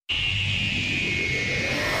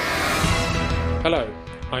Hello,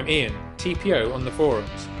 I'm Ian, TPO on the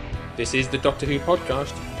forums. This is the Doctor Who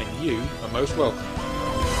podcast, and you are most welcome.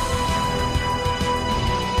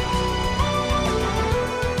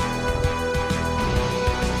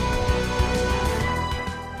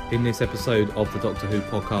 In this episode of the Doctor Who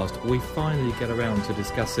podcast, we finally get around to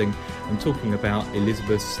discussing and talking about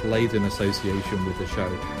Elisabeth Sladen association with the show,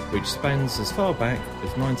 which spans as far back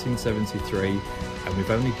as 1973, and we've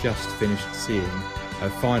only just finished seeing her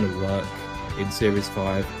final work in Series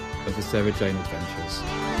 5 of the Sarah Jane Adventures.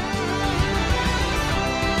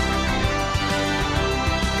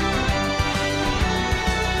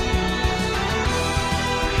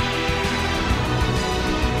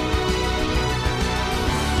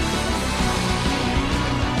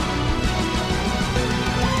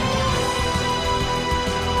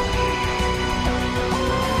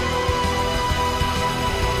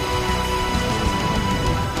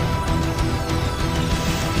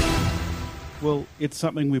 Well, it's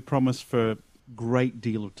something we promised for a great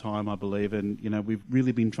deal of time, I believe, and we've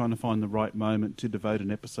really been trying to find the right moment to devote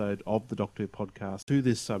an episode of the Doctor Who podcast to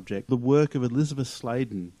this subject, the work of Elisabeth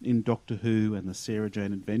Sladen in Doctor Who and the Sarah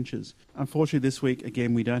Jane Adventures. Unfortunately, this week,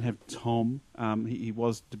 again, we don't have Tom. He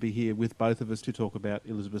was to be here with both of us to talk about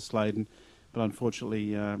Elisabeth Sladen, but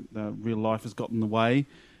unfortunately, real life has gotten in the way.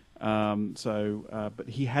 But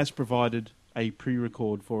he has provided a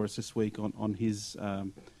pre-record for us this week on his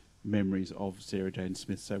memories of Sarah Jane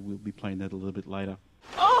Smith, so we'll be playing that a little bit later.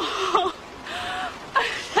 Oh, I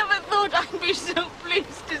never thought I'd be so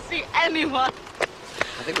pleased to see anyone.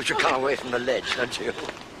 I think we should come away from the ledge, don't you?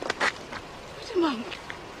 Wait a moment.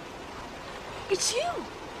 It's you.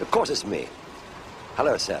 Of course it's me.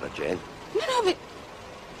 Hello, Sarah Jane. No, but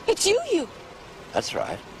it's you. That's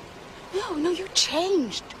right. No, you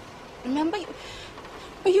changed. Remember?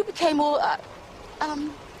 You became all,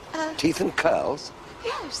 Teeth and curls?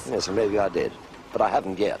 Yes. Yes, well, maybe I did. But I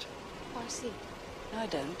haven't yet. Oh, I see. No, I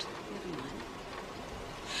don't. Never mind.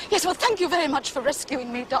 Yes, well, thank you very much for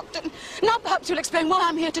rescuing me, Doctor. Now perhaps you'll explain why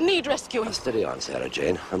I'm here to need rescuing. Now, steady on, Sarah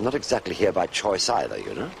Jane. I'm not exactly here by choice either,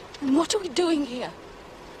 you know. And what are we doing here?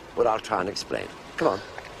 Well, I'll try and explain. Come on,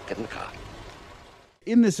 get in the car.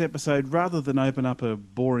 In this episode, rather than open up a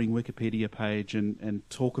boring Wikipedia page and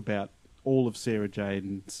talk about all of Sarah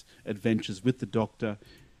Jane's adventures with the Doctor,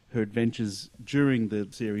 her adventures during the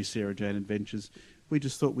series Sarah Jane Adventures, we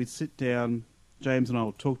just thought we'd sit down, James and I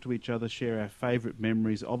will talk to each other, share our favourite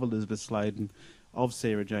memories of Elisabeth Sladen, of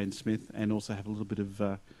Sarah Jane Smith, and also have a little bit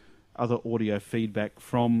of other audio feedback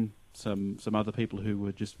from some other people who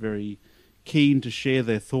were just very keen to share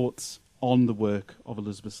their thoughts on the work of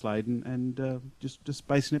Elisabeth Sladen, and just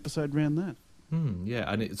base an episode around that.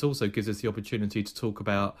 Yeah, and it also gives us the opportunity to talk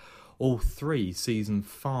about all three Season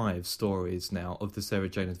 5 stories now of the Sarah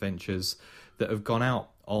Jane Adventures that have gone out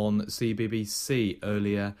on CBBC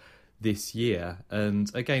earlier this year. And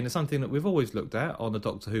again, it's something that we've always looked at on the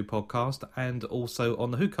Doctor Who podcast and also on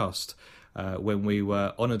the WhoCast when we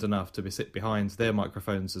were honoured enough to sit behind their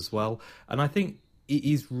microphones as well. And I think it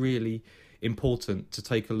is really important to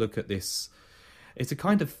take a look at this. It's a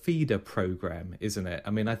kind of feeder programme, isn't it? I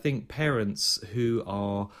mean, I think parents who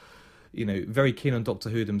are very keen on Doctor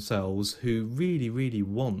Who themselves, who really, really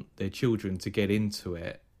want their children to get into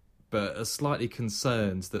it, but are slightly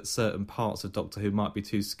concerned that certain parts of Doctor Who might be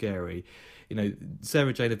too scary.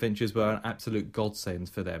 Sarah Jane Adventures were an absolute godsend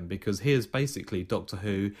for them, because here's basically Doctor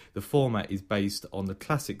Who. The format is based on the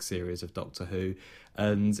classic series of Doctor Who,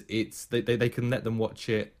 and they can let them watch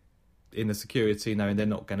it in the security knowing they're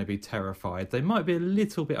not going to be terrified. They might be a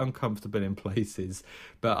little bit uncomfortable in places,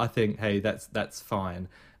 but I think, hey, that's fine.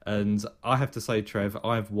 And I have to say, Trev,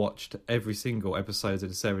 I've watched every single episode of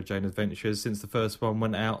the Sarah Jane Adventures since the first one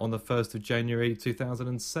went out on the 1st of January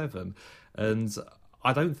 2007. And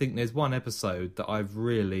I don't think there's one episode that I've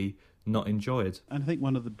really not enjoyed. And I think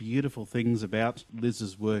one of the beautiful things about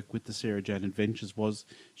Liz's work with the Sarah Jane Adventures was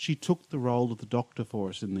she took the role of the Doctor for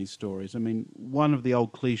us in these stories. I mean, one of the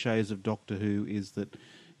old cliches of Doctor Who is that,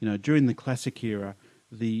 during the classic era,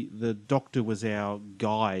 the Doctor was our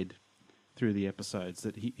guide through the episodes,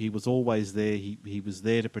 that he was always there. He was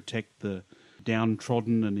there to protect the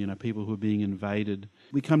downtrodden and people who were being invaded.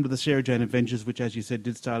 We come to the Sarah Jane Adventures, which, as you said,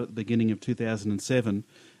 did start at the beginning of 2007,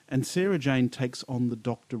 and Sarah Jane takes on the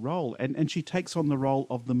Doctor role, and she takes on the role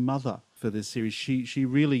of the mother for this series. She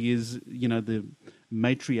really is the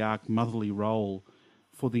matriarch motherly role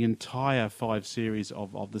for the entire 5 series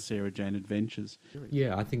of the Sarah Jane Adventures.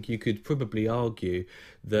 Yeah, I think you could probably argue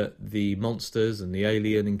that the monsters and the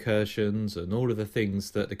alien incursions and all of the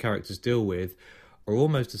things that the characters deal with are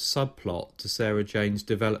almost a subplot to Sarah Jane's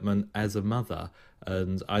development as a mother.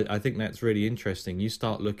 And I think that's really interesting. You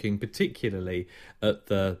start looking particularly at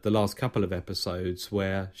the last couple of episodes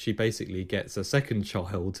where she basically gets a second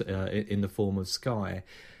child in the form of Sky.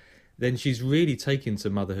 Then she's really taken to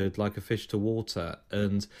motherhood like a fish to water.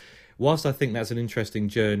 And whilst I think that's an interesting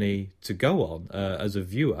journey to go on as a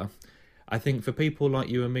viewer, I think for people like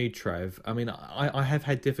you and me, Trev, I mean, I have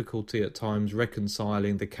had difficulty at times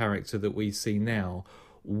reconciling the character that we see now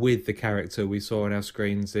with the character we saw on our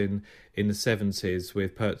screens in the 70s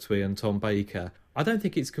with Pertwee and Tom Baker. I don't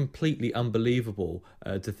think it's completely unbelievable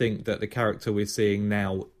to think that the character we're seeing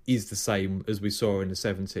now is the same as we saw in the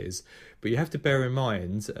 70s. But you have to bear in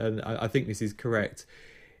mind, and I think this is correct,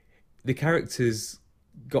 the character's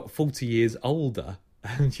got 40 years older,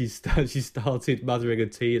 and she started mothering a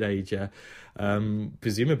teenager,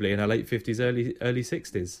 presumably in her late 50s, early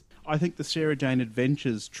 60s. I think the Sarah Jane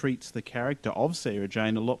Adventures treats the character of Sarah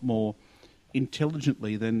Jane a lot more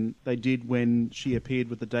intelligently than they did when she appeared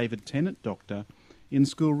with the David Tennant Doctor in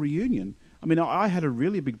School Reunion. I mean, I had a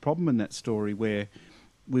really big problem in that story where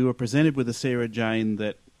we were presented with a Sarah Jane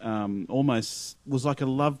that almost was like a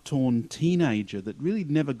love-torn teenager that really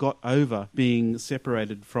never got over being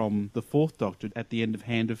separated from the Fourth Doctor at the end of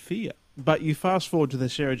Hand of Fear. But you fast forward to the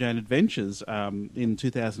Sarah Jane Adventures in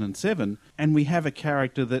 2007, and we have a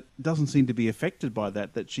character that doesn't seem to be affected by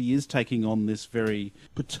that she is taking on this very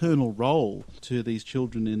paternal role to these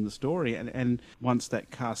children in the story. And once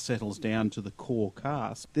that cast settles down to the core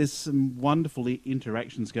cast, there's some wonderful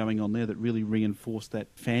interactions going on there that really reinforce that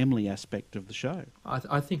family aspect of the show.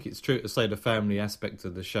 I think it's true to say the family aspect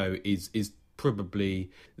of the show is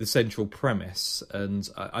probably the central premise, and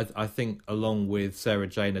I think along with Sarah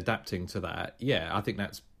Jane adapting to that, I think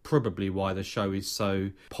that's probably why the show is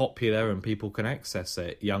so popular and people can access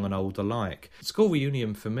it, young and old alike. School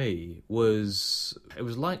Reunion for me was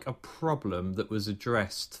like a problem that was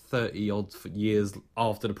addressed 30 odd years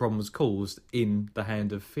after the problem was caused in The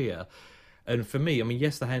Hand of Fear. And for me, I mean,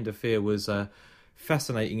 yes, The Hand of Fear was a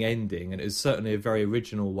fascinating ending, and it was certainly a very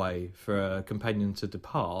original way for a companion to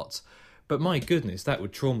depart. But my goodness, that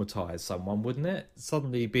would traumatise someone, wouldn't it?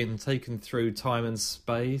 Suddenly being taken through time and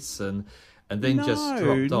space and then just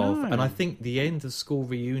dropped off. And I think the end of School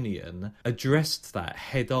Reunion addressed that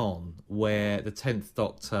head on, where the 10th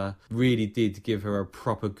Doctor really did give her a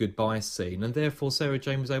proper goodbye scene, and therefore Sarah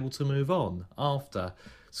Jane was able to move on after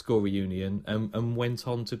School Reunion and went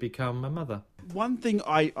on to become a mother. One thing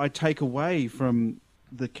I take away from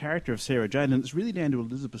the character of Sarah Jane, and it's really down to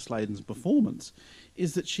Elisabeth Sladen's performance,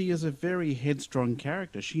 is that she is a very headstrong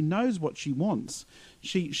character. She knows what she wants.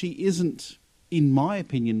 She isn't, in my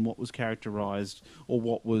opinion, what was characterised or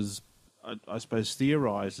what was, I suppose,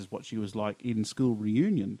 theorised as what she was like in School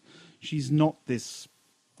Reunion. She's not this,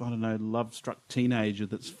 I don't know, love-struck teenager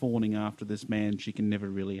that's fawning after this man she can never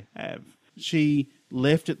really have. She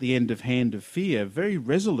left at the end of Hand of Fear very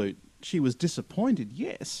resolute. She was disappointed,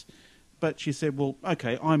 yes, but she said, well,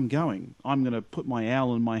 okay, I'm going. I'm going to put my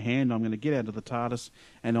owl in my hand, I'm going to get out of the TARDIS,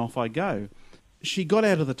 and off I go. She got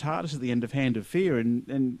out of the TARDIS at the end of Hand of Fear,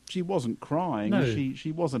 and she wasn't crying. No.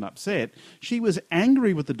 She wasn't upset. She was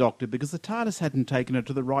angry with the Doctor because the TARDIS hadn't taken her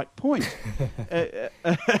to the right point.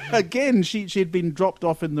 Again, she'd been dropped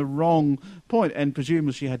off in the wrong point, and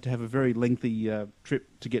presumably she had to have a very lengthy trip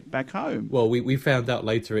to get back home. Well, we found out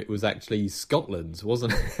later it was actually Scotland,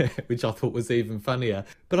 wasn't it? Which I thought was even funnier.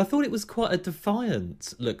 But I thought it was quite a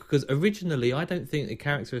defiant look, because originally I don't think the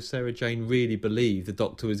character of Sarah Jane really believed the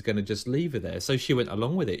Doctor was going to just leave her there. So she went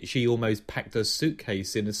along with it. She almost packed her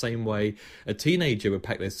suitcase in the same way a teenager would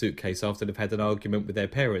pack their suitcase after they've had an argument with their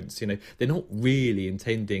parents. You know, they're not really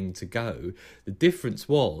intending to go. The difference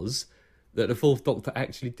was that the Fourth Doctor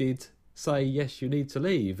actually did say, yes, you need to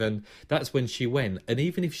leave, and that's when she went. And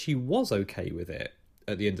even if she was okay with it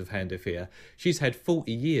at the end of Hand of Fear, she's had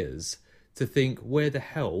 40 years to think, where the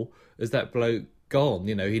hell has that bloke gone?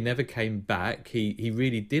 You know, he never came back, he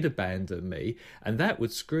really did abandon me, and that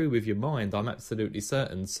would screw with your mind, I'm absolutely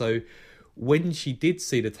certain. So when she did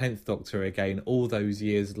see the 10th Doctor again all those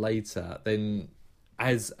years later, then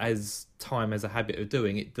as time has a habit of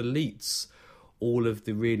doing, it deletes all of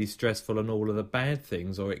the really stressful and all of the bad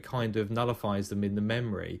things, or it kind of nullifies them in the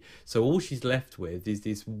memory. So all she's left with is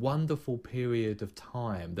this wonderful period of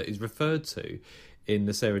time that is referred to in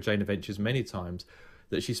the Sarah Jane Adventures many times,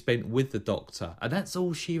 that she spent with the Doctor, and that's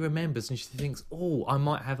all she remembers, and she thinks, oh, I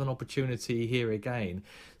might have an opportunity here again.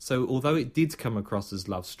 So although it did come across as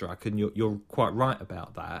love-struck, and you're quite right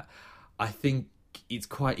about that, I think it's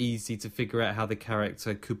quite easy to figure out how the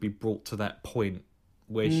character could be brought to that point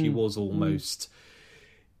where she was almost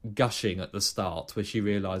gushing at the start, where she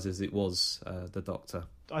realises it was the Doctor.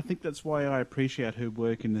 I think that's why I appreciate her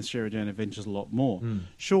work in the Sarah Jane Adventures a lot more.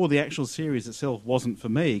 Sure, the actual series itself wasn't for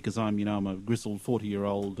me because I'm a grizzled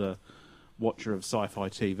 40-year-old watcher of sci-fi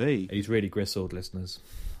TV. He's really gristled, listeners.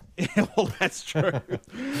 Yeah, well, that's true.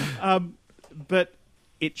 But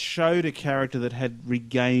it showed a character that had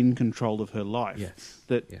regained control of her life. Yes.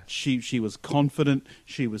 She was confident,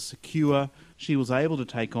 she was secure, she was able to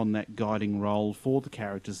take on that guiding role for the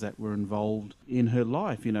characters that were involved in her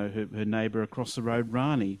life. You know, her neighbour across the road,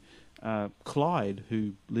 Rani, Clyde,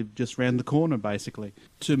 who lived just round the corner, basically.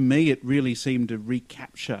 To me, it really seemed to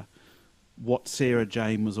recapture what Sarah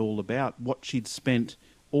Jane was all about, what she'd spent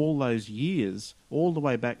all those years, all the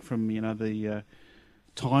way back from, the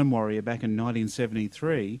Time Warrior back in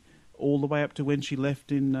 1973, all the way up to when she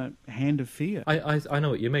left in Hand of Fear. I know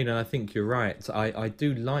what you mean, and I think you're right. I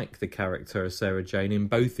do like the character of Sarah Jane in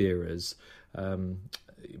both eras,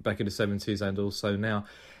 back in the 70s and also now.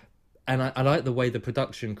 And I like the way the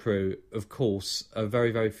production crew, of course, are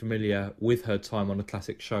very, very familiar with her time on a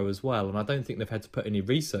classic show as well. And I don't think they've had to put any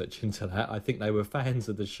research into that. I think they were fans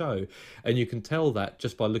of the show. And you can tell that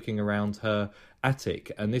just by looking around her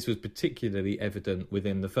attic. And this was particularly evident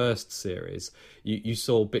within the first series. You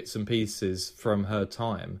saw bits and pieces from her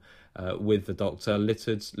time with the Doctor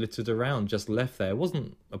littered around, just left there. It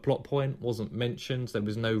wasn't a plot point, wasn't mentioned. There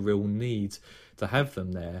was no real need to have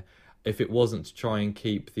them there, if it wasn't to try and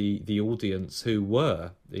keep the audience who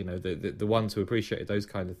were, the ones who appreciated those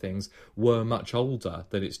kind of things, were much older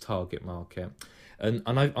than its target market. And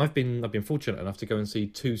I've been fortunate enough to go and see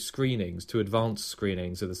two advanced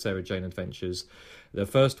screenings of the Sarah Jane Adventures. The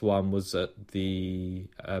first one was at the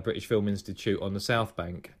British Film Institute on the South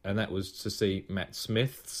Bank, and that was to see Matt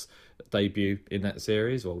Smith's debut in that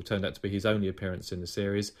series, or turned out to be his only appearance in the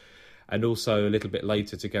series. And also a little bit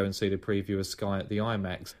later to go and see the preview of Sky at the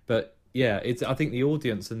IMAX. But yeah, I think the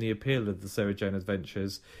audience and the appeal of the Sarah Jane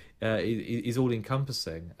Adventures is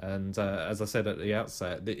all-encompassing. And as I said at the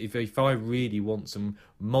outset, if I really want some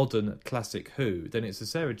modern classic Who, then it's the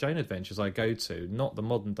Sarah Jane Adventures I go to, not the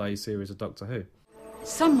modern-day series of Doctor Who.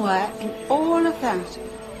 Somewhere in all of that,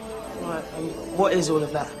 Right, what is all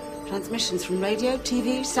of that? transmissions from radio,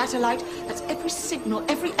 TV, satellite, that's every signal,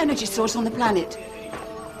 every energy source on the planet.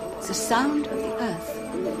 It's the sound of the Earth.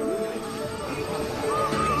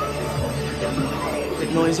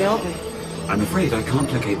 Bit noisy, aren't we? I'm afraid I can't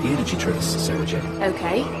locate the energy trace, Sarah Jane.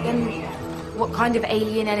 Okay, then what kind of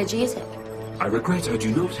alien energy is it? I regret I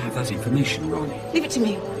do not have that information, Ronnie. Leave it to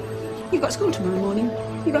me. You've got school tomorrow morning.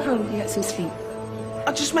 You go home and get some sleep.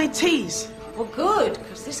 I just made teas. Well, good,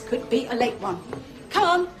 because this could be a late one. Come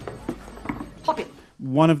on. Hop in.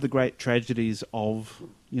 One of the great tragedies of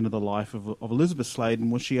the life of Elisabeth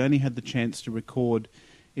Sladen was she only had the chance to record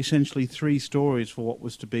essentially 3 stories for what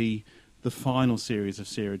was to be the final series of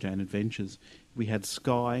Sarah Jane Adventures. We had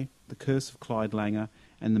Sky, The Curse of Clyde Langer,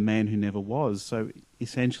 and The Man Who Never Was. So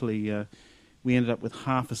essentially we ended up with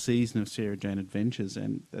half a season of Sarah Jane Adventures,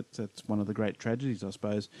 and that's one of the great tragedies, I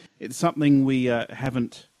suppose. It's something we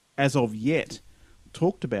haven't, as of yet,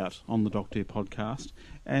 talked about on the Doctor Who podcast.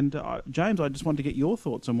 And James, I just wanted to get your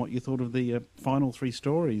thoughts on what you thought of the final 3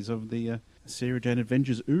 stories of the Sarah Jane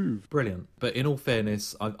Adventures oeuvre. Brilliant. But in all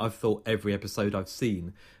fairness, I've thought every episode I've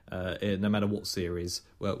seen, no matter what series,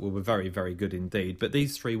 were very, very good indeed. But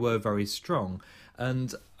these 3 were very strong.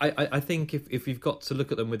 And I think if you've got to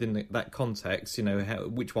look at them within that context,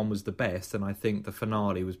 which one was the best, and I think the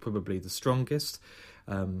finale was probably the strongest.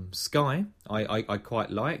 Sky, I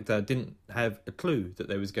quite liked. I didn't have a clue that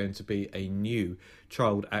there was going to be a new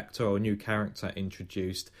child actor or a new character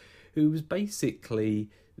introduced who was basically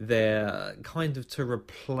there kind of to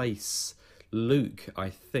replace Luke, I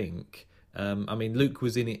think. Luke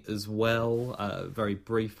was in it as well, very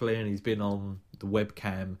briefly, and he's been on the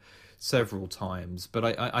webcam several times.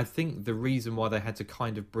 But I think the reason why they had to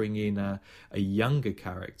kind of bring in a younger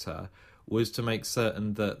character was to make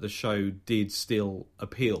certain that the show did still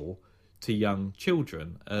appeal to young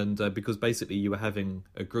children. And because basically you were having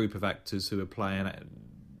a group of actors who were playing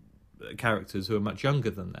characters who are much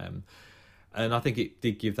younger than them. And I think it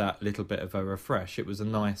did give that little bit of a refresh. It was a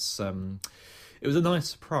nice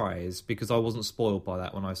surprise because I wasn't spoiled by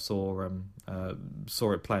that when I saw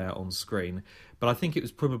it play out on screen. But I think it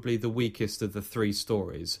was probably the weakest of the 3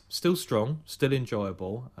 stories. Still strong, still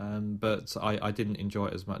enjoyable, but I didn't enjoy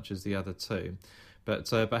it as much as the other 2. But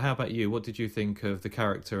how about you? What did you think of the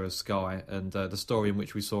character of Sky and the story in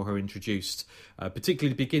which we saw her introduced,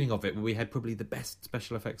 particularly the beginning of it, where we had probably the best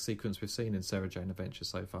special effects sequence we've seen in Sarah Jane Adventures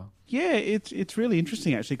so far? Yeah, it's really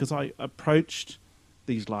interesting, actually, because I approached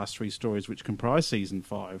these last 3 stories, which comprise Season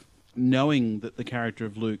 5, knowing that the character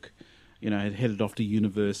of Luke, had headed off to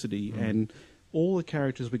university, and all the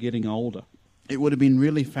characters were getting older. It would have been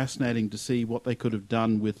really fascinating to see what they could have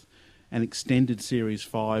done with an extended Series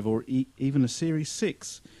 5 or even a Series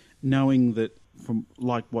 6, knowing that, from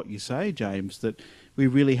like what you say, James, that we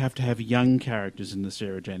really have to have young characters in the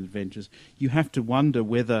Sarah Jane Adventures. You have to wonder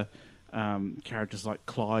whether characters like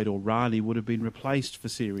Clyde or Riley would have been replaced for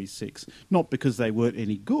Series 6, not because they weren't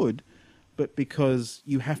any good, but because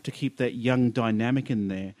you have to keep that young dynamic in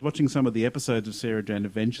there. Watching some of the episodes of Sarah Jane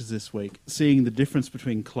Adventures this week, seeing the difference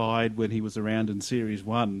between Clyde when he was around in Series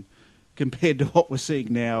 1 compared to what we're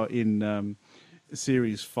seeing now in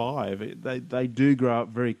Series 5, they do grow up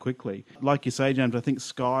very quickly. Like you say, James, I think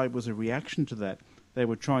Sky was a reaction to that. They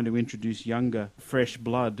were trying to introduce younger, fresh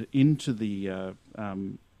blood into the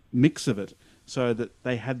mix of it, so that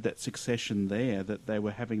they had that succession there, that they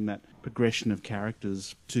were having that progression of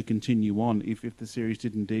characters to continue on if the series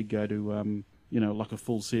did indeed go to, like a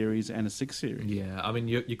full series and a 6 series. Yeah, I mean,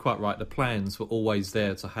 you're quite right. The plans were always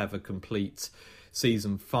there to have a complete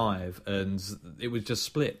season 5, and it was just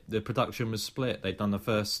split. The production was split. They'd done the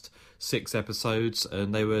first 6 episodes,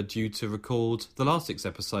 and they were due to record the last 6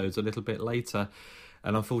 episodes a little bit later.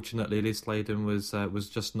 And unfortunately, Elisabeth Sladen was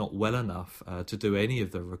just not well enough to do any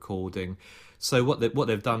of the recording. So what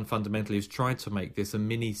they've done fundamentally is tried to make this a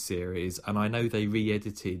mini-series, and I know they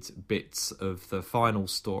re-edited bits of the final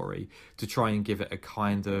story to try and give it a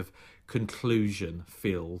kind of conclusion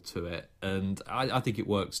feel to it, and I think it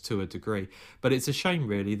works to a degree. But it's a shame,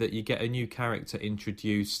 really, that you get a new character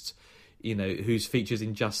introduced, who's featured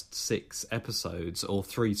in just 6 episodes or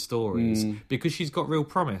 3 stories, because she's got real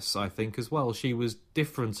promise, I think, as well. She was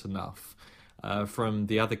different enough from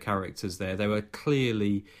the other characters there. There were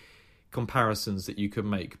clearly comparisons that you could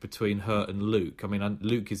make between her and Luke. I mean,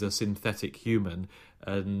 Luke is a synthetic human,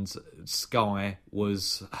 and Sky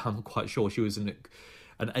was, I'm quite sure, she was an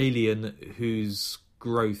alien whose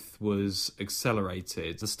growth was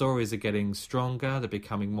accelerated. The stories are getting stronger, they're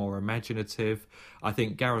becoming more imaginative. I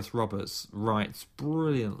think Gareth Roberts writes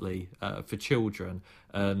brilliantly for children,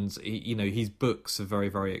 and his books are very,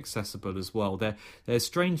 very accessible as well. They're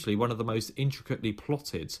strangely one of the most intricately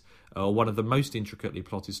plotted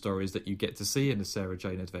stories that you get to see in the Sarah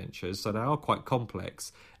Jane Adventures. So they are quite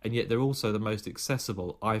complex, and yet they're also the most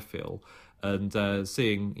accessible, I feel. And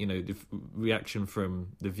seeing, the reaction from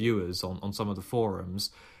the viewers on some of the forums,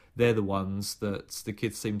 they're the ones that the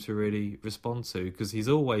kids seem to really respond to, because he's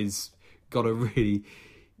always got a really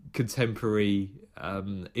contemporary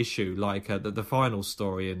issue, like the final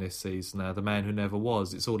story in this season, The Man Who Never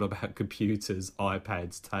Was. It's all about computers,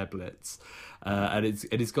 iPads, tablets, and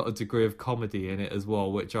it's got a degree of comedy in it as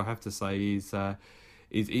well, which I have to say is...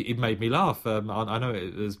 It made me laugh. I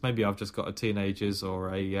know maybe I've just got a teenager's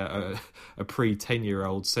or a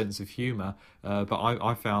pre-10-year-old sense of humour, but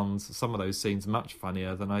I found some of those scenes much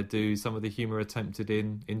funnier than I do some of the humour attempted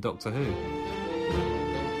in Doctor Who.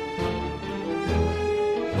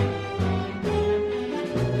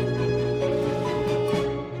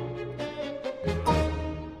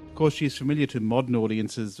 Of course, she's familiar to modern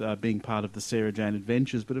audiences being part of the Sarah Jane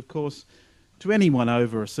Adventures, but of course, to anyone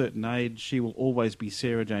over a certain age, she will always be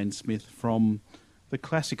Sarah Jane Smith from the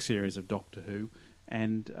classic series of Doctor Who.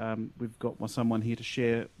 And we've got someone here to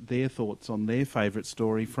share their thoughts on their favourite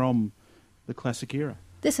story from the classic era.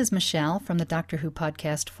 This is Michelle from the Doctor Who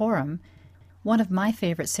Podcast Forum. One of my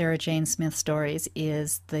favourite Sarah Jane Smith stories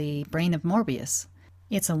is The Brain of Morbius.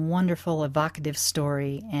 It's a wonderful, evocative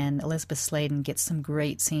story, and Elisabeth Sladen gets some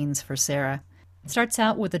great scenes for Sarah. It starts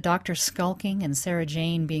out with the Doctor skulking and Sarah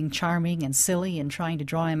Jane being charming and silly and trying to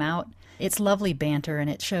draw him out. It's lovely banter, and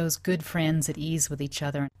it shows good friends at ease with each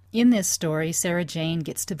other. In this story, Sarah Jane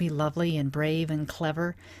gets to be lovely and brave and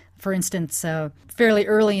clever. For instance, fairly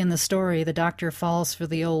early in the story, the Doctor falls for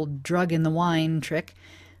the old drug-in-the-wine trick,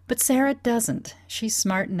 but Sarah doesn't. She's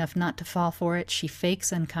smart enough not to fall for it. She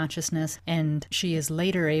fakes unconsciousness, and she is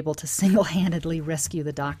later able to single-handedly rescue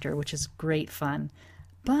the Doctor, which is great fun.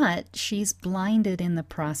 But she's blinded in the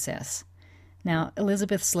process. Now,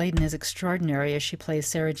 Elisabeth Sladen is extraordinary as she plays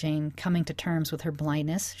Sarah Jane coming to terms with her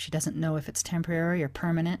blindness. She doesn't know if it's temporary or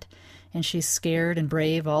permanent, and she's scared and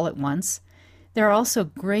brave all at once. There are also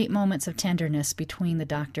great moments of tenderness between the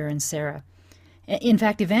Doctor and Sarah. In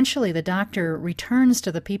fact, eventually the Doctor returns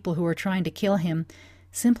to the people who are trying to kill him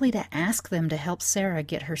simply to ask them to help Sarah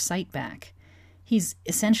get her sight back. He's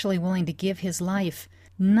essentially willing to give his life,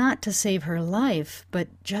 not to save her life, but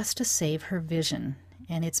just to save her vision.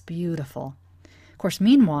 And it's beautiful. Of course,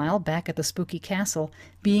 meanwhile, back at the spooky castle,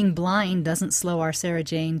 being blind doesn't slow our Sarah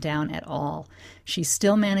Jane down at all. She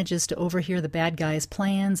still manages to overhear the bad guy's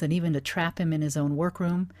plans and even to trap him in his own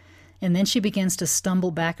workroom. And then she begins to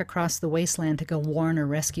stumble back across the wasteland to go warn or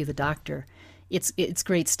rescue the Doctor. It's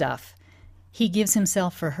great stuff. He gives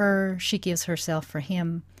himself for her, she gives herself for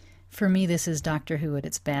him. For me, this is Doctor Who at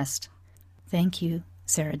its best. Thank you,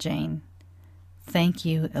 Sarah Jane. Thank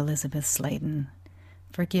you, Elisabeth Sladen,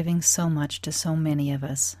 for giving so much to so many of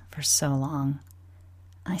us for so long.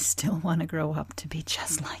 I still want to grow up to be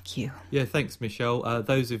just like you. Yeah, thanks, Michelle.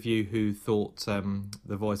 Those of you who thought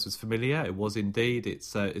the voice was familiar, it was indeed.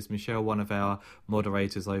 It's Michelle, one of our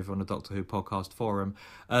moderators over on the Doctor Who podcast forum.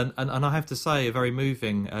 And I have to say, a very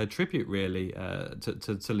moving tribute, really,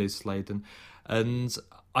 to Liz Sladen. And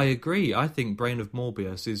I agree. I think Brain of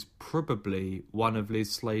Morbius is probably one of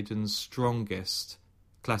Liz Sladen's strongest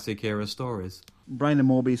classic era stories. Brain of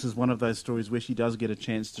Morbius is one of those stories where she does get a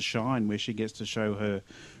chance to shine, where she gets to show her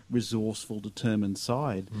resourceful, determined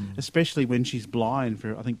side, especially when she's blind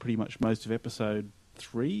for, I think, pretty much most of episode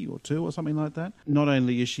 3 or 2 or something like that. Not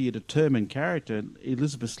only is she a determined character,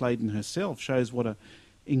 Elisabeth Sladen herself shows what an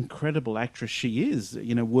incredible actress she is,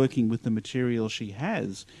 working with the material she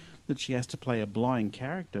has, that she has to play a blind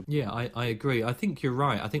character. Yeah, I agree. I think you're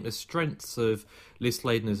right. I think the strengths of Liz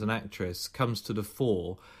Sladen as an actress comes to the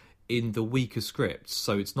fore in the weaker scripts,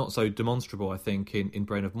 so it's not so demonstrable, I think, in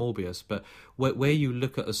Brain of Morbius, but where you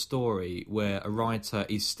look at a story where a writer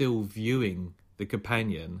is still viewing the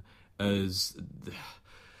companion as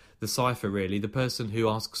the cipher, really, the person who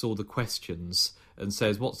asks all the questions and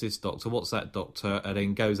says, what's this doctor, what's that doctor, and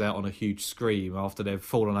then goes out on a huge scream after they've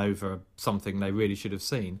fallen over something they really should have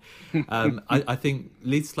seen. I think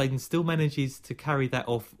Liz Sladen still manages to carry that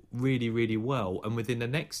off really, really well, and within the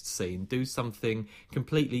next scene do something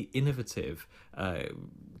completely innovative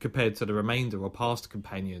compared to the remainder or past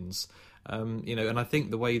companions. And I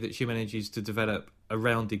think the way that she manages to develop a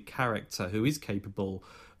rounded character who is capable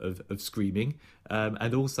of screaming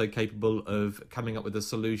and also capable of coming up with a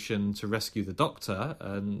solution to rescue the Doctor,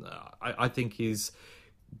 and I think is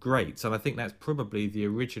great. And I think that's probably the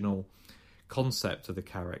original concept of the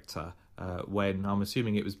character when, I'm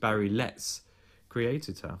assuming it was Barry Letts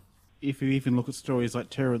created her. If you even look at stories like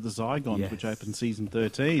Terror of the Zygons, Yes. which opened season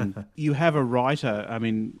 13, you have a writer,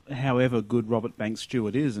 however good Robert Banks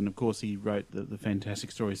Stewart is, and of course he wrote the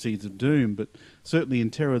fantastic story Seeds of Doom, but certainly in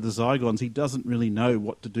Terror of the Zygons he doesn't really know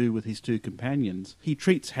what to do with his two companions. He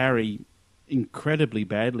treats Harry incredibly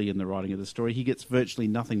badly in the writing of the story. He gets virtually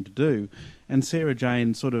nothing to do, and Sarah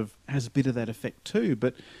Jane sort of has a bit of that effect too,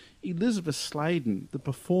 but Elisabeth Sladen, the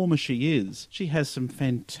performer she is, she has some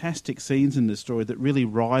fantastic scenes in this story that really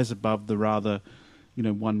rise above the rather,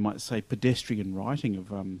 one might say, pedestrian writing of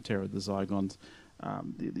Terror of the Zygons.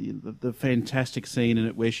 The fantastic scene in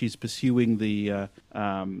it where she's pursuing the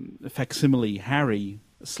facsimile Harry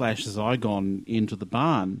 / Zygon into the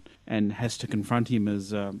barn and has to confront him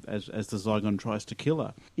as the Zygon tries to kill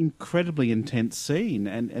her. Incredibly intense scene,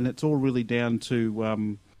 and it's all really down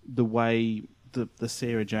to the way the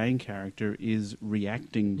Sarah Jane character is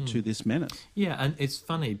reacting to this menace. Yeah, and it's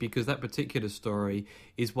funny because that particular story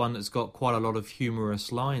is one that's got quite a lot of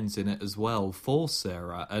humorous lines in it as well for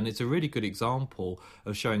Sarah, and it's a really good example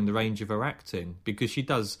of showing the range of her acting, because she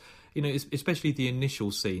does, especially the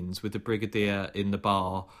initial scenes with the Brigadier in the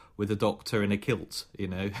bar with the Doctor in a kilt,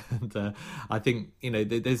 and I think,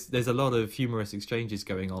 there's a lot of humorous exchanges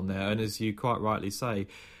going on there, and as you quite rightly say,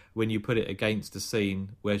 when you put it against a scene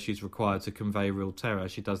where she's required to convey real terror,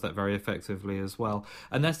 she does that very effectively as well.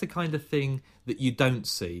 And that's the kind of thing that you don't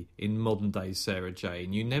see in modern day Sarah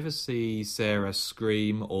Jane. You never see Sarah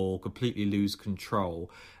scream or completely lose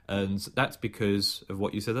control. And that's because of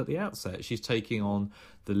what you said at the outset. She's taking on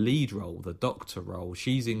the lead role, the Doctor role.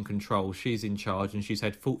 She's in control, she's in charge, and she's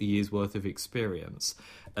had 40 years worth of experience.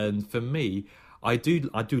 And for me, I do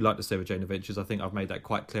like the Sarah Jane Adventures. I think I've made that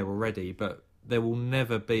quite clear already, but there will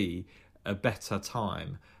never be a better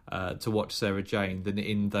time to watch Sarah Jane than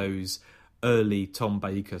in those early Tom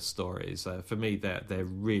Baker stories. For me, they're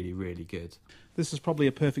really, really good. This is probably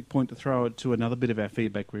a perfect point to throw it to another bit of our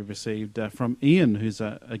feedback we've received from Ian, who's,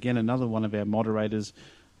 again, another one of our moderators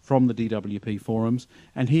from the DWP forums,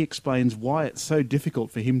 and he explains why it's so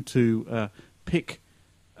difficult for him to pick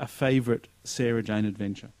a favourite Sarah Jane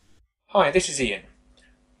adventure. Hi, this is Ian.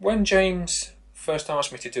 When James first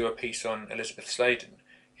asked me to do a piece on Elisabeth Sladen,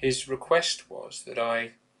 his request was that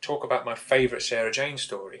I talk about my favourite Sarah Jane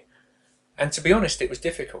story. And to be honest, it was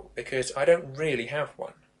difficult because I don't really have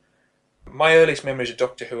one. My earliest memories of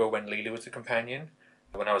Doctor Who are when Leela was the companion,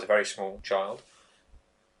 when I was a very small child.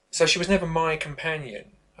 So she was never my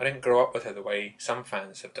companion. I didn't grow up with her the way some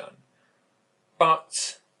fans have done.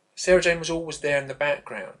 But Sarah Jane was always there in the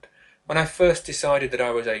background. When I first decided that I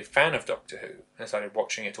was a fan of Doctor Who and started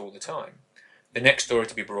watching it all the time, the next story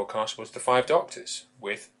to be broadcast was The Five Doctors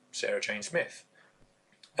with Sarah Jane Smith.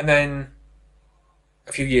 And then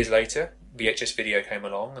A few years later, VHS video came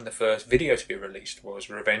along, and the first video to be released was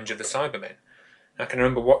Revenge of the Cybermen. And I can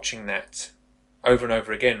remember watching that over and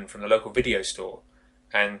over again from the local video store,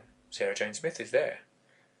 and Sarah Jane Smith is there.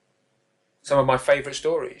 Some of my favourite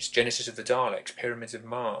stories, Genesis of the Daleks, Pyramids of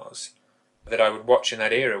Mars, that I would watch in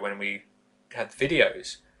that era when we had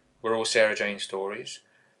videos, were all Sarah Jane stories.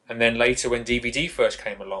 And then later, when DVD first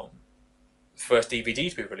came along, the first DVD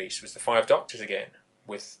to be released was The Five Doctors again,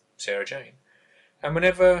 with Sarah Jane. And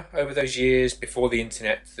whenever, over those years before the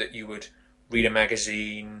internet, that you would read a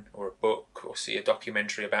magazine or a book or see a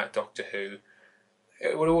documentary about Doctor Who,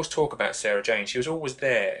 it would always talk about Sarah Jane. She was always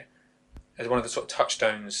there as one of the sort of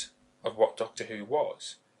touchstones of what Doctor Who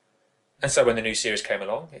was. And so when the new series came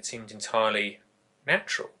along, it seemed entirely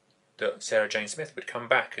natural that Sarah Jane Smith would come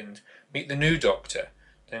back and meet the new Doctor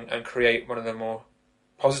and create one of the more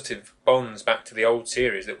positive bonds back to the old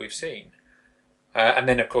series that we've seen. And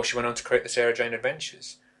then, of course, she went on to create the Sarah Jane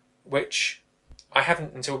Adventures, which I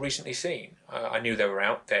haven't until recently seen. I knew they were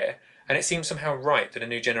out there, and it seemed somehow right that a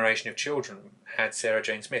new generation of children had Sarah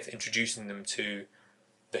Jane Smith introducing them to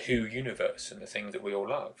the Who universe and the things that we all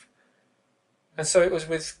love. And so it was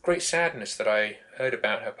with great sadness that I heard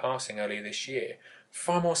about her passing earlier this year.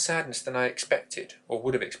 Far more sadness than I expected, or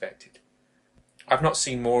would have expected. I've not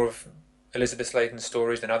seen more of Elisabeth Sladen's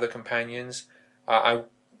stories than other companions. I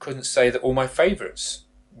couldn't say that all my favourites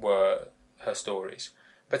were her stories,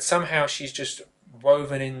 but somehow she's just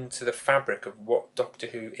woven into the fabric of what Doctor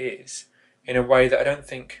Who is in a way that I don't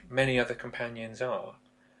think many other companions are.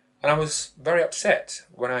 And I was very upset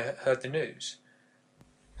when I heard the news.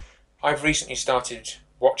 I've recently started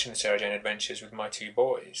watching the Sarah Jane Adventures with my two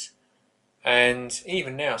boys, and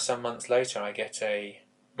even now, some months later, I get a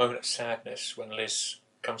moment of sadness when Liz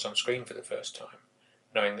comes on screen for the first time,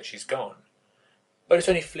 knowing that she's gone. But it's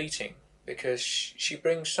only fleeting, because she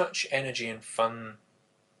brings such energy and fun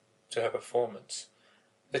to her performance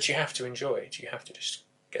that you have to enjoy it. You have to just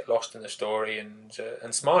get lost in the story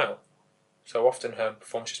and smile. So often her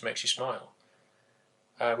performance just makes you smile.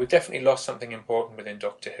 We've definitely lost something important within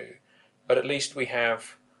Doctor Who, but at least we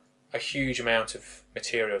have a huge amount of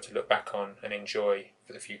material to look back on and enjoy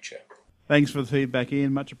for the future. Thanks for the feedback,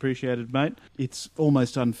 Ian. Much appreciated, mate. It's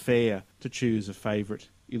almost unfair to choose a favourite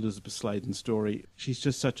Elisabeth Sladen story. She's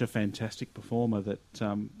just such a fantastic performer that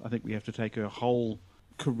I think we have to take her whole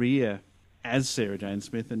career as Sarah Jane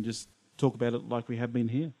Smith and just talk about it like we have been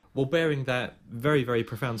here. Well, bearing that very, very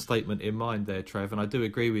profound statement in mind there, Trev, and I do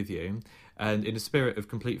agree with you, and in a spirit of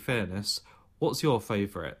complete fairness, what's your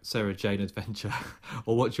favourite Sarah Jane adventure?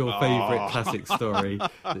 Or what's your favourite classic story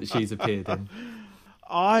that she's appeared in?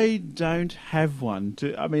 I don't have one.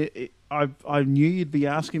 I knew you'd be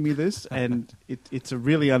asking me this, and it's a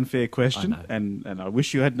really unfair question, and I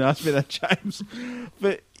wish you hadn't asked me that, James.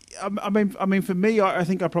 But I mean, for me, I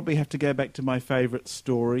think I probably have to go back to my favourite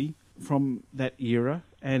story from that era,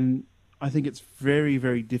 and I think it's very,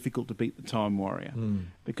 very difficult to beat the Time Warrior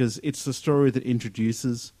because it's the story that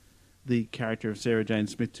introduces the character of Sarah Jane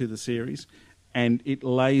Smith to the series, and it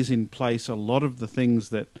lays in place a lot of the things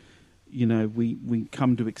that we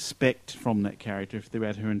come to expect from that character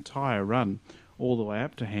throughout her entire run, all the way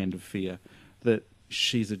up to Hand of Fear. That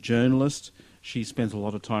she's a journalist, she spends a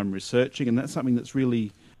lot of time researching, and that's something that's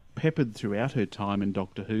really peppered throughout her time in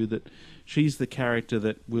Doctor Who, that she's the character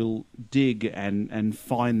that will dig and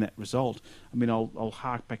find that result. I mean, I'll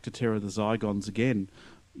hark back to Terror of the Zygons again.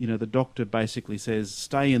 The Doctor basically says,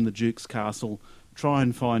 stay in the Duke's castle, try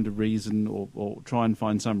and find a reason or try and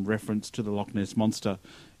find some reference to the Loch Ness Monster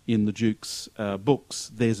in the Duke's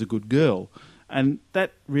books, There's a Good Girl. And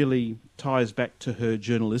that really ties back to her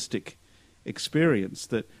journalistic experience,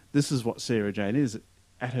 that this is what Sarah Jane is.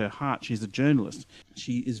 At her heart, she's a journalist.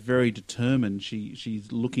 She is very determined.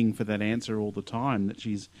 She's looking for that answer all the time, that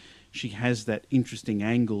she has that interesting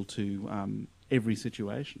angle to every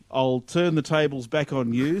situation. I'll turn the tables back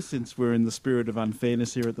on you, since we're in the spirit of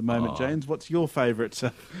unfairness here at the moment, James. What's your favourite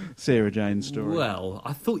Sarah Jane story? Well,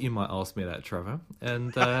 I thought you might ask me that, Trevor,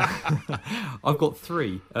 and I've got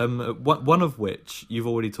three. One of which you've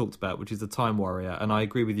already talked about, which is the Time Warrior, and I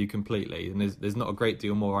agree with you completely. And there's not a great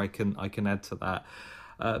deal more I can add to that.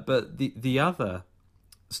 But the other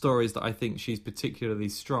stories that I think she's particularly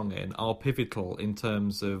strong in are pivotal in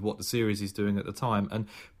terms of what the series is doing at the time. And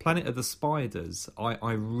Planet of the Spiders,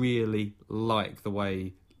 I really like the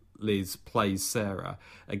way Liz plays Sarah.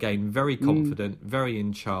 Again, very confident, very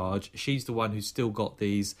in charge. She's the one who's still got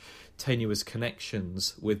these tenuous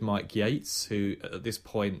connections with Mike Yates, who at this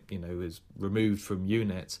point, is removed from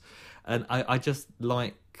UNIT. And I just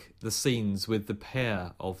like the scenes with the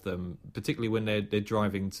pair of them, particularly when they're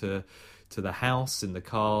driving to the house in the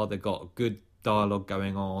car. They've got good dialogue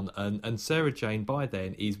going on, and Sarah Jane by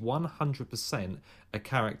then is 100% a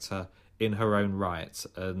character in her own right,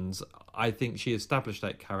 and I think she established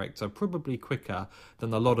that character probably quicker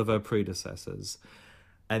than a lot of her predecessors.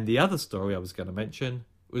 And the other story I was going to mention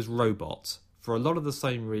was Robot. For a lot of the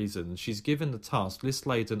same reasons, she's given the task, Liz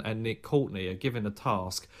Sladen and Nick Courtney are given the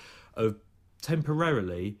task of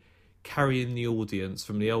temporarily carrying the audience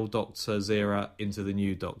from the old Doctor's era into the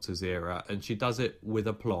new Doctor's era, and she does it with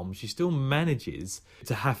aplomb. She still manages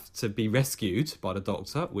to have to be rescued by the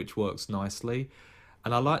Doctor, which works nicely,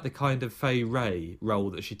 and I like the kind of foray role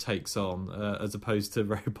that she takes on as opposed to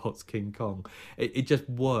Robot's King Kong. It just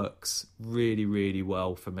works really, really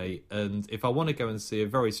well for me, and if I want to go and see a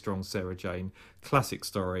very strong Sarah Jane classic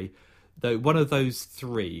story, though, one of those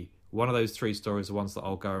three stories are ones that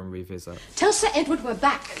I'll go and revisit. Tell Sir Edward we're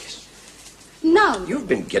back. No. You've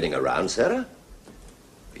been getting around, Sarah.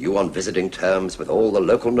 Are you on visiting terms with all the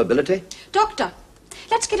local nobility? Doctor,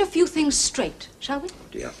 let's get a few things straight, shall we?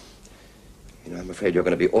 Dear, you know, I'm afraid you're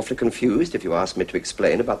going to be awfully confused if you ask me to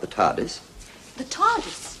explain about the TARDIS. The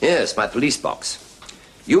TARDIS? Yes, my police box.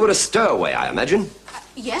 You were a stowaway, I imagine.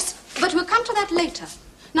 Yes, but we'll come to that later.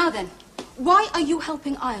 Now then, why are you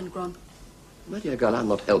helping Irongron? My dear girl, I'm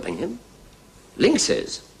not helping him. Lynx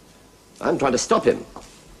is. I'm trying to stop him.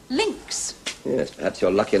 Lynx? Yes, perhaps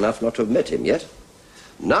you're lucky enough not to have met him yet.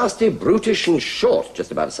 Nasty, brutish and short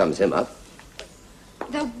just about sums him up.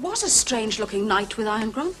 There was a strange-looking knight with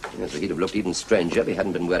Irongron. Yes, but he'd have looked even stranger if he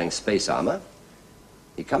hadn't been wearing space armor.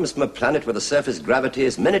 He comes from a planet where the surface gravity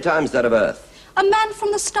is many times that of Earth. A man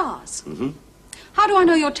from the stars? Mm-hmm. How do I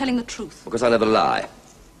know you're telling the truth? Because I never lie.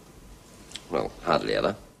 Well, hardly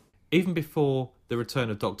ever. Even before the return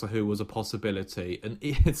of Doctor Who was a possibility,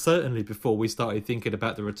 and certainly before we started thinking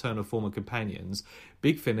about the return of former companions,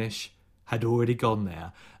 Big Finish had already gone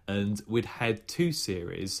there, and we'd had 2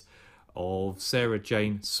 series of Sarah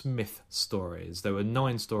Jane Smith stories. There were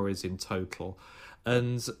 9 stories in total,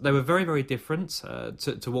 and they were very, very different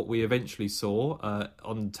to what we eventually saw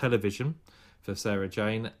on television for Sarah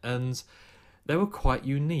Jane, and they were quite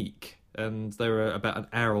unique, and they were about an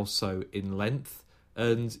hour or so in length.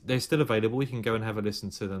 And they're still available. You can go and have a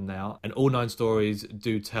listen to them now. And all 9 stories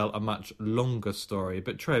do tell a much longer story.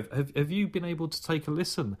 But Trev, have you been able to take a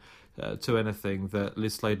listen to anything that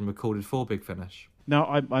Liz Sladen recorded for Big Finish? No,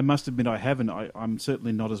 I must admit I haven't. I'm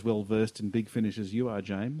certainly not as well versed in Big Finish as you are,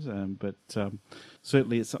 James. But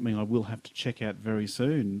certainly it's something I will have to check out very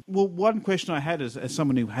soon. Well, one question I had as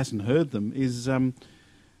someone who hasn't heard them is...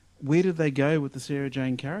 where did they go with the Sarah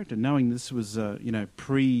Jane character? Knowing this was,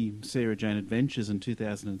 pre-Sarah Jane Adventures in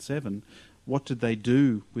 2007, what did they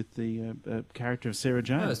do with the character of Sarah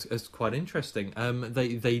Jane? It's quite interesting.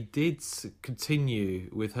 They did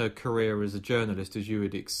continue with her career as a journalist, as you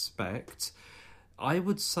would expect. I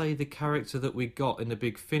would say the character that we got in the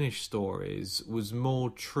Big Finish stories was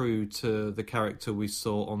more true to the character we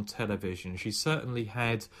saw on television. She certainly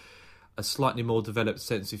had a slightly more developed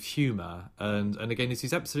sense of humour, and again, this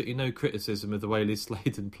is absolutely no criticism of the way Liz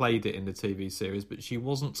Sladen played it in the TV series, but she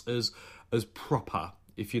wasn't as proper,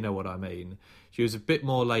 if you know what I mean. She was a bit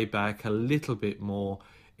more laid back, a little bit more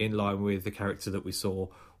in line with the character that we saw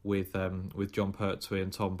with John Pertwee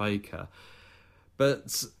and Tom Baker.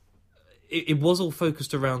 But it was all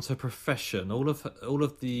focused around her profession. All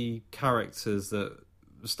of the characters that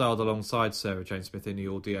starred alongside Sarah Jane Smith in the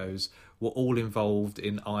audios were all involved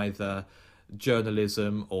in either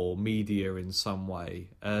journalism or media in some way,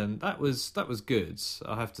 and that was good,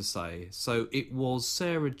 I have to say. So it was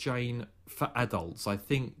Sarah Jane for adults. I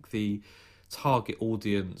think the target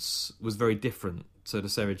audience was very different to the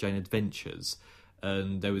Sarah Jane Adventures,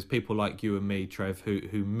 and there was people like you and me, Trev,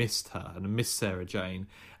 who missed her and missed Sarah Jane,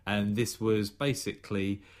 and this was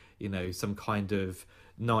basically, some kind of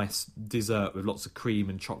nice dessert with lots of cream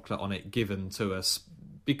and chocolate on it given to us,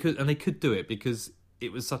 and they could do it because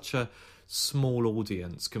it was such a small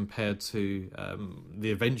audience compared to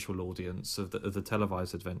the eventual audience of the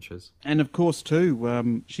televised adventures. And of course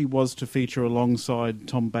too, she was to feature alongside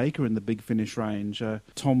Tom Baker in the Big Finish range,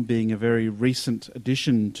 Tom being a very recent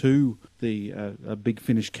addition to the Big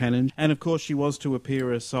Finish canon, and of course she was to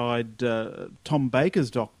appear aside Tom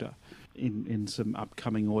Baker's Doctor in some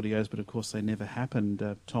upcoming audios, but of course they never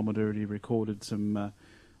happened. Tom had already recorded some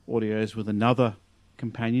audios with another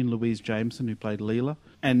companion, Louise Jameson, who played Leela.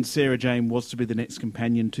 And Sarah Jane was to be the next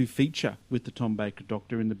companion to feature with the Tom Baker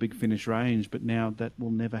Doctor in the Big Finish range, but now that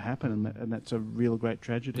will never happen, and that's a real great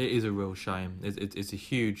tragedy. It is a real shame. It's a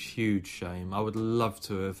huge, huge shame. I would love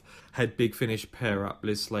to have had Big Finish pair up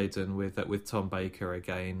Liz Sladen with Tom Baker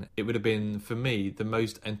again. It would have been, for me, the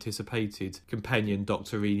most anticipated companion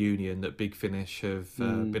Doctor reunion that Big Finish have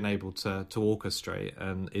been able to orchestrate,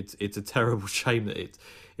 and it's a terrible shame that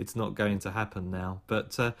it's not going to happen now.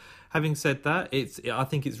 But having said that, I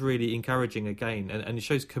think it's really encouraging again, and it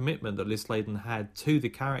shows commitment that Liz Sladen had to the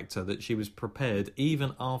character, that she was prepared,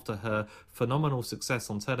 even after her phenomenal success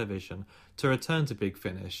on television, to return to Big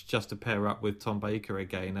Finish just to pair up with Tom Baker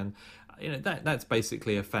again. And that's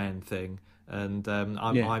basically a fan thing. And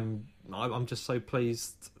I'm just so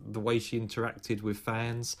pleased the way she interacted with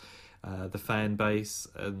fans, the fan base,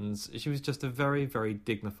 and she was just a very, very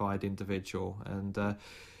dignified individual, and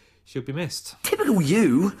she'll be missed. Typical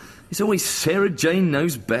you. It's always Sarah Jane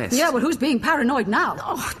knows best. Yeah, well, who's being paranoid now?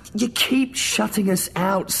 Oh, you keep shutting us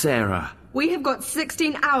out, Sarah. We have got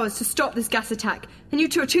 16 hours to stop this gas attack, and you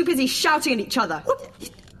two are too busy shouting at each other.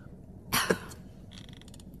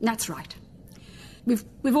 That's right.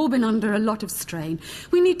 We've all been under a lot of strain.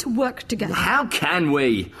 We need to work together. How can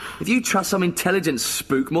we? If you trust some intelligent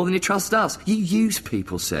spook more than you trust us, you use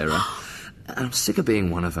people, Sarah. And I'm sick of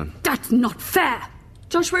being one of them. That's not fair.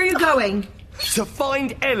 Josh, where are you going? To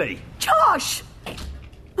find Ellie. Josh!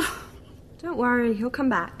 Don't worry, he'll come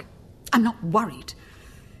back. I'm not worried.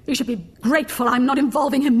 You should be grateful I'm not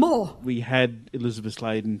involving him more. We had Elisabeth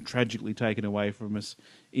Sladen tragically taken away from us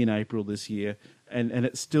in April this year, and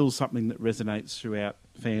it's still something that resonates throughout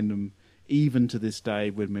fandom, even to this day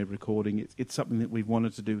when we're recording. It's something that we've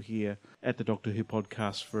wanted to do here at the Doctor Who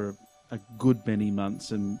podcast for a good many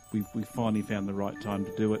months, and we finally found the right time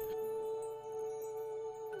to do it.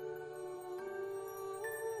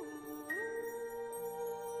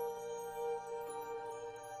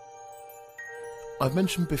 I've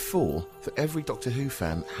mentioned before that every Doctor Who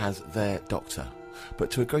fan has their Doctor,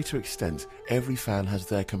 but to a greater extent, every fan has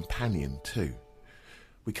their companion too.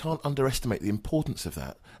 We can't underestimate the importance of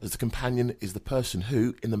that, as the companion is the person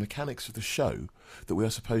who, in the mechanics of the show, that we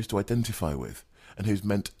are supposed to identify with, and who's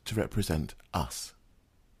meant to represent us.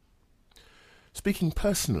 Speaking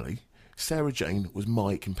personally, Sarah Jane was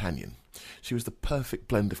my companion. She was the perfect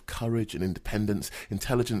blend of courage and independence,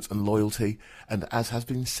 intelligence and loyalty, and, as has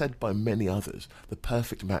been said by many others, the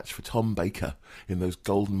perfect match for Tom Baker in those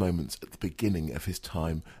golden moments at the beginning of his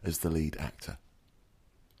time as the lead actor.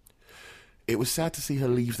 It was sad to see her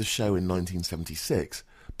leave the show in 1976,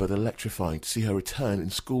 but electrifying to see her return in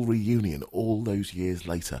School Reunion all those years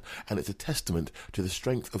later, and it's a testament to the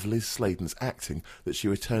strength of Liz Sladen's acting that she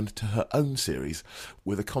returned to her own series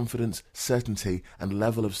with a confidence, certainty and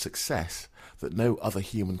level of success that no other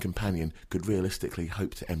human companion could realistically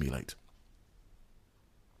hope to emulate.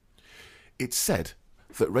 It's said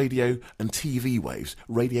that radio and TV waves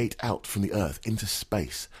radiate out from the Earth into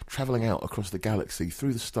space, travelling out across the galaxy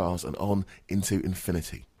through the stars and on into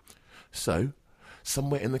infinity. So,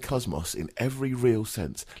 somewhere in the cosmos, in every real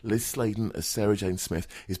sense, Liz Sladen as Sarah Jane Smith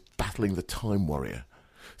is battling the Time Warrior,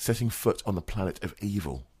 setting foot on the planet of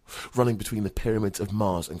evil, running between the pyramids of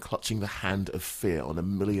Mars and clutching the hand of fear on a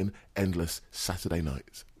million endless Saturday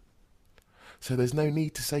nights. So there's no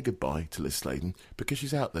need to say goodbye to Liz Sladen, because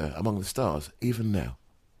she's out there among the stars even now.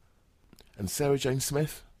 And Sarah Jane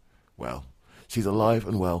Smith? Well, she's alive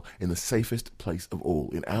and well in the safest place of all,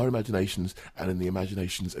 in our imaginations and in the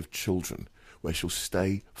imaginations of children, where she'll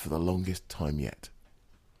stay for the longest time yet.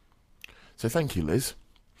 So thank you, Liz.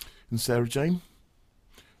 And Sarah Jane,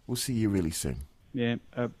 we'll see you really soon. Yeah,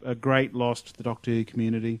 a great loss to the Doctor Who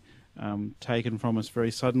community, taken from us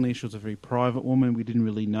very suddenly. She was a very private woman. We didn't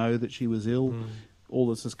really know that she was ill. All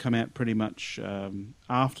this has come out pretty much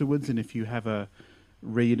afterwards, and if you have a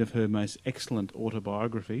read of her most excellent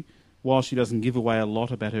autobiography, while she doesn't give away a lot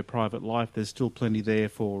about her private life, there's still plenty there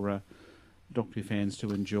for Doctor Who fans to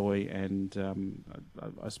enjoy, and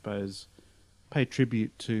I suppose pay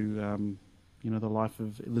tribute to the life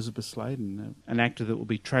of Elisabeth Sladen, an actor that will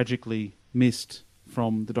be tragically missed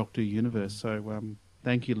from the Doctor Who universe. So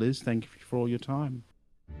thank you, Liz. Thank you for all your time.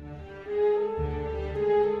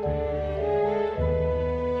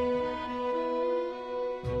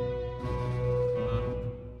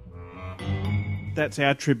 That's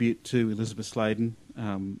our tribute to Elisabeth Sladen,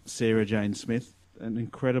 Sarah Jane Smith. An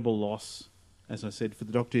incredible loss, as I said, for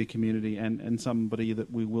the Doctor Who community, and somebody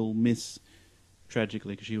that we will miss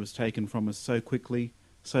tragically, because she was taken from us so quickly,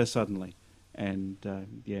 so suddenly. And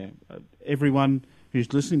everyone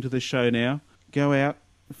who's listening to this show now, go out,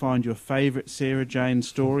 find your favourite Sarah Jane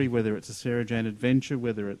story, whether it's a Sarah Jane adventure,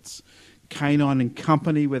 whether it's Canine and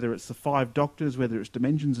Company, whether it's the Five Doctors, whether it's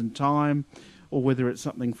Dimensions in Time, or whether it's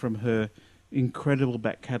something from her incredible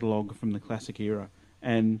back catalogue from the classic era.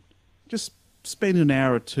 And just spend an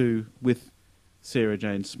hour or two with Sarah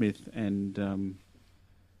Jane Smith and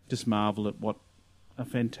just marvel at what a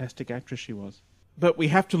fantastic actress she was. But we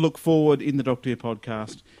have to look forward in the Doctor Who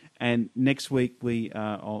podcast, and next week we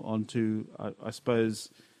are on to, I suppose,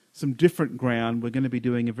 some different ground. We're going to be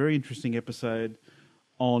doing a very interesting episode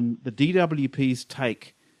on the DWP's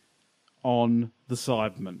take on the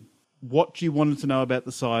Cybermen. What you wanted to know about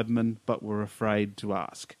the Cybermen, but were afraid to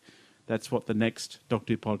ask. That's what the next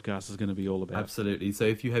Doctor Who podcast is going to be all about. Absolutely. So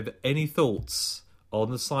if you have any thoughts on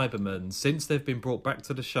the Cybermen since they've been brought back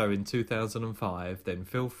to the show in 2005, then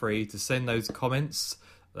feel free to send those comments,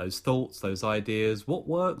 those thoughts, those ideas, what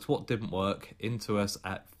worked, what didn't work, into us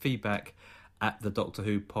at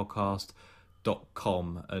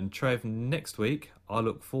feedback@thedoctorwhopodcast.com. And Trev, next week I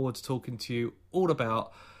look forward to talking to you all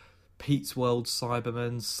about Pete's World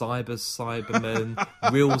Cybermen, Cybermen,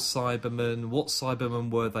 real Cybermen, what Cybermen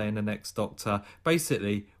were they in the next Doctor?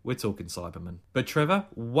 Basically, we're talking Cybermen. But Trevor,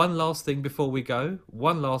 one last thing before we go.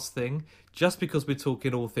 One last thing. Just because we're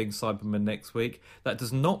talking all things Cybermen next week, that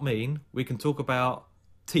does not mean we can talk about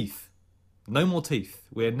teeth. No more teeth.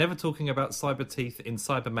 We're never talking about cyber teeth in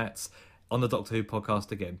Cybermats on the Doctor Who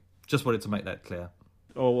podcast again. Just wanted to make that clear.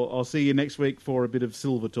 Oh, well, I'll see you next week for a bit of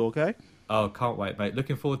silver talk, eh? Oh, can't wait, mate.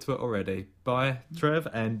 Looking forward to it already. Bye, Trev,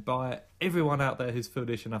 and bye everyone out there who's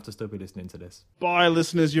foolish enough to still be listening to this. Bye,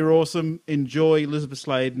 listeners. You're awesome. Enjoy Elisabeth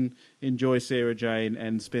Sladen, enjoy Sarah Jane,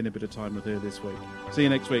 and spend a bit of time with her this week. See you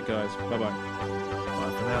next week, guys. Bye-bye.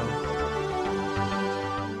 Bye for now.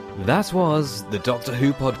 That was the Doctor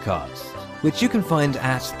Who podcast, which you can find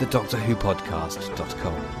at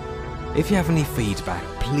thedoctorwhopodcast.com. If you have any feedback,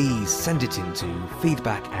 please send it in to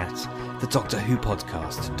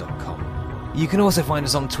feedback@thedoctorwhopodcast.com. You can also find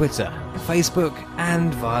us on Twitter, Facebook,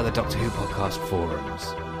 and via the Doctor Who podcast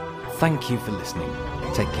forums. Thank you for listening.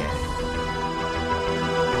 Take care.